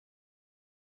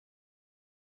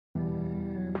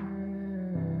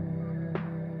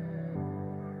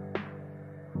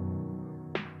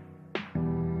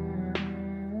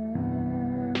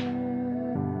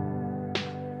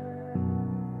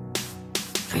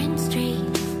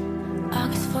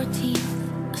team,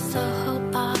 a Soho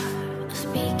bar, a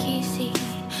speakeasy.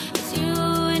 It's you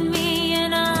and me,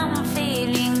 and I'm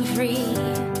feeling free.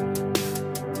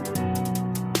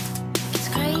 It's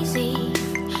crazy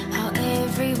how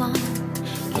everyone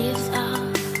lives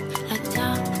up like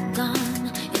Top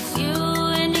Gun. It's you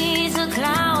and it's a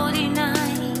cloudy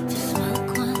night to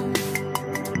smoke one.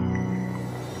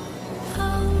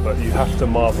 But you have to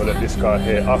marvel at this guy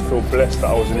here. I feel blessed that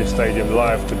I was in this stadium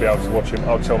live to be able to watch him.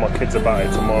 I'll tell my kids about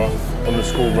it tomorrow on the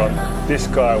school run. This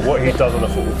guy, what he does on a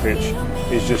football pitch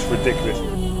is just ridiculous.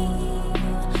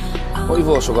 What you've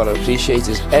also got to appreciate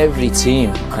is every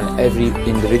team and every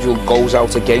individual goes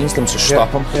out against him to stop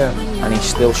him, and he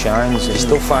still shines, he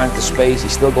still finds the space, he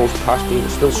still goes past people,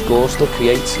 still scores, still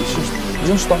creates. He's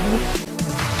unstoppable.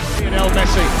 Lionel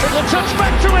Messi, little touch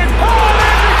back to him. Oh,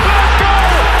 there's his first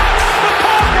goal! The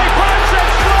Parque Prince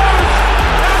explodes,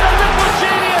 and a little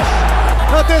genius.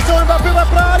 Atenção, Mbappé vai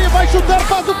pra área, vai chutar,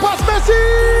 faz o passe, Messi!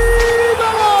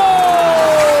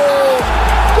 Gol!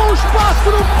 Com espaço,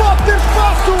 não pode ter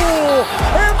espaço!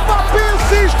 Mbappé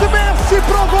insiste, Messi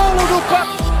pro golo do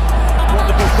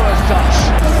Wonderful first touch,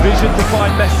 vision to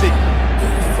find Messi.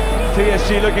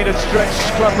 PSG looking to stretch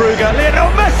Club Brugge.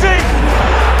 Lionel Messi!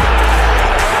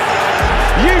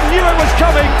 You knew it was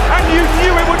coming, and you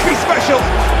knew it would be special.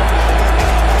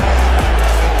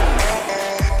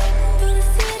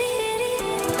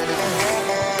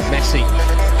 Messi,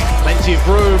 plenty of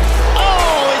room.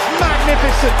 Oh, it's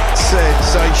magnificent.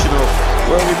 Sensational.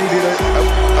 Well, we needed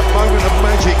a moment of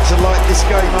magic to light this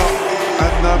game up,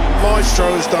 and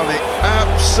Maestro has done it.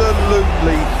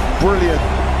 Absolutely brilliant.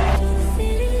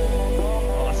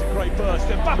 Oh, that's a great burst.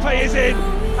 Mbappé is in,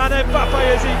 and Mbappé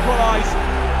has equalised.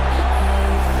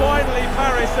 Finally,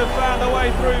 Paris have found a way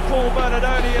through Paul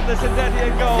Bernardoni in the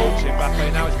Sendetian goal.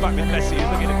 Mbappé now is back with Messi, who's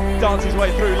looking to dance his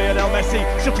way through. Lionel Messi,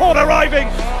 support arriving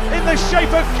in the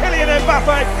shape of Kylian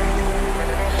Mbappé.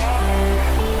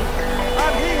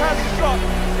 And he has struck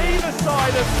either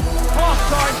side of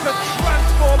half-time to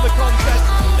transform the contest.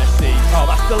 Messi, oh,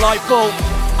 that's delightful.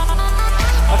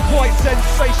 A quite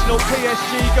sensational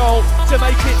PSG goal to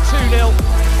make it 2-0.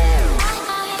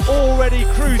 Already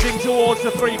cruising towards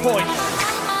the 3 points.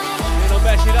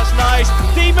 Messi, that's nice.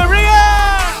 Di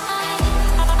Maria!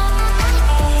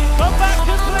 Come back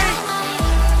complete.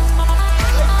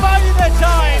 They finally their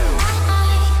time.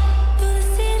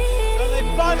 And they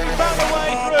finally found a way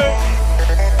through.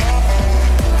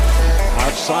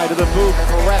 outside of the boot,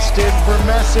 pressed in for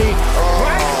Messi.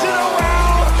 Cracks it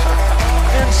around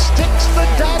and sticks the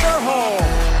dagger home.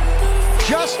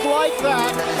 Just like that.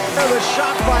 The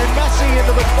shot by Messi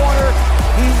into the corner.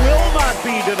 He will not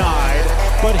be denied,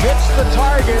 but hits the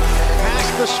target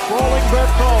past the sprawling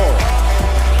Bertol.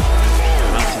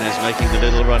 Martinez making the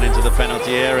little run into the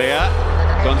penalty area.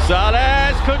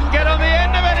 Gonzalez couldn't get on the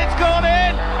end of it, it's gone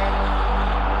in!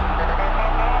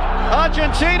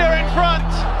 Argentina in front!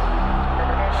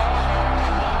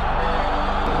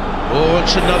 Oh,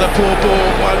 it's another poor ball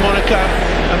by Monaco,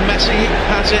 and Messi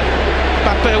has it.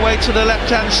 Mbappé away to the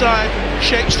left-hand side,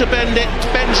 shakes to bend it,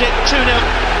 bends it, 2-0.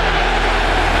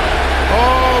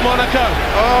 Oh, Monaco,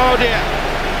 oh dear.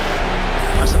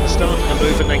 That's at the start of the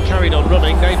move and then carried on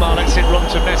running. Neymar lets it run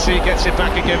to Messi, gets it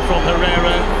back again from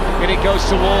Herrera. And it goes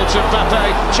towards Mbappé.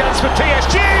 Chance for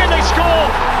PSG and they score!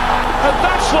 And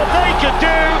that's what they could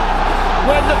do.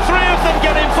 When the three of them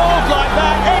get involved like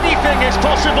that, anything is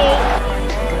possible.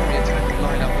 Very attacking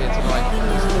line-up here tonight.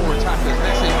 There's four attackers.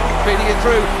 Messi feeding it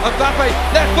through. Mbappé,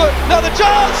 left foot, another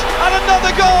chance and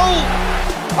another goal!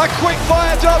 A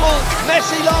quick-fire double.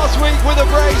 Messi last week with a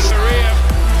brace.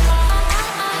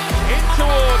 In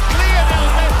towards Lionel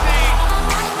Messi.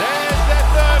 There's their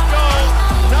third goal.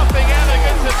 Nothing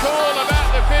elegant at all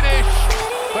about the finish,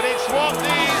 but it's what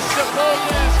these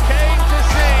supporters came to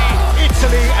see.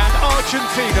 Italy and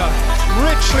Argentina,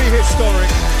 richly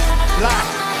historic. La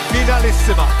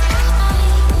Finalissima.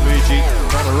 Luigi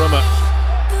Donnarumma.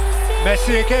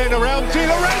 Messi again around Di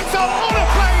Lorenzo on a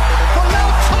plate for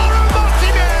Lautaro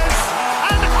Martinez,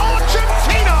 and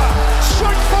Argentina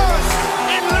strike first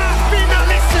in La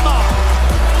Finalissima.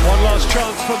 One last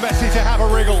chance for Messi to have a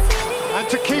wriggle and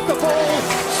to keep the ball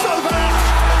so that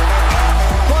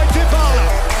by Dybala.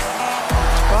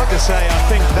 Hard to say, I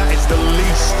think that is the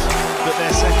least that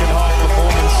their second half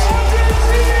performance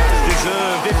has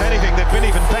deserved. If anything, they've been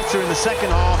even better in the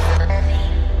second half.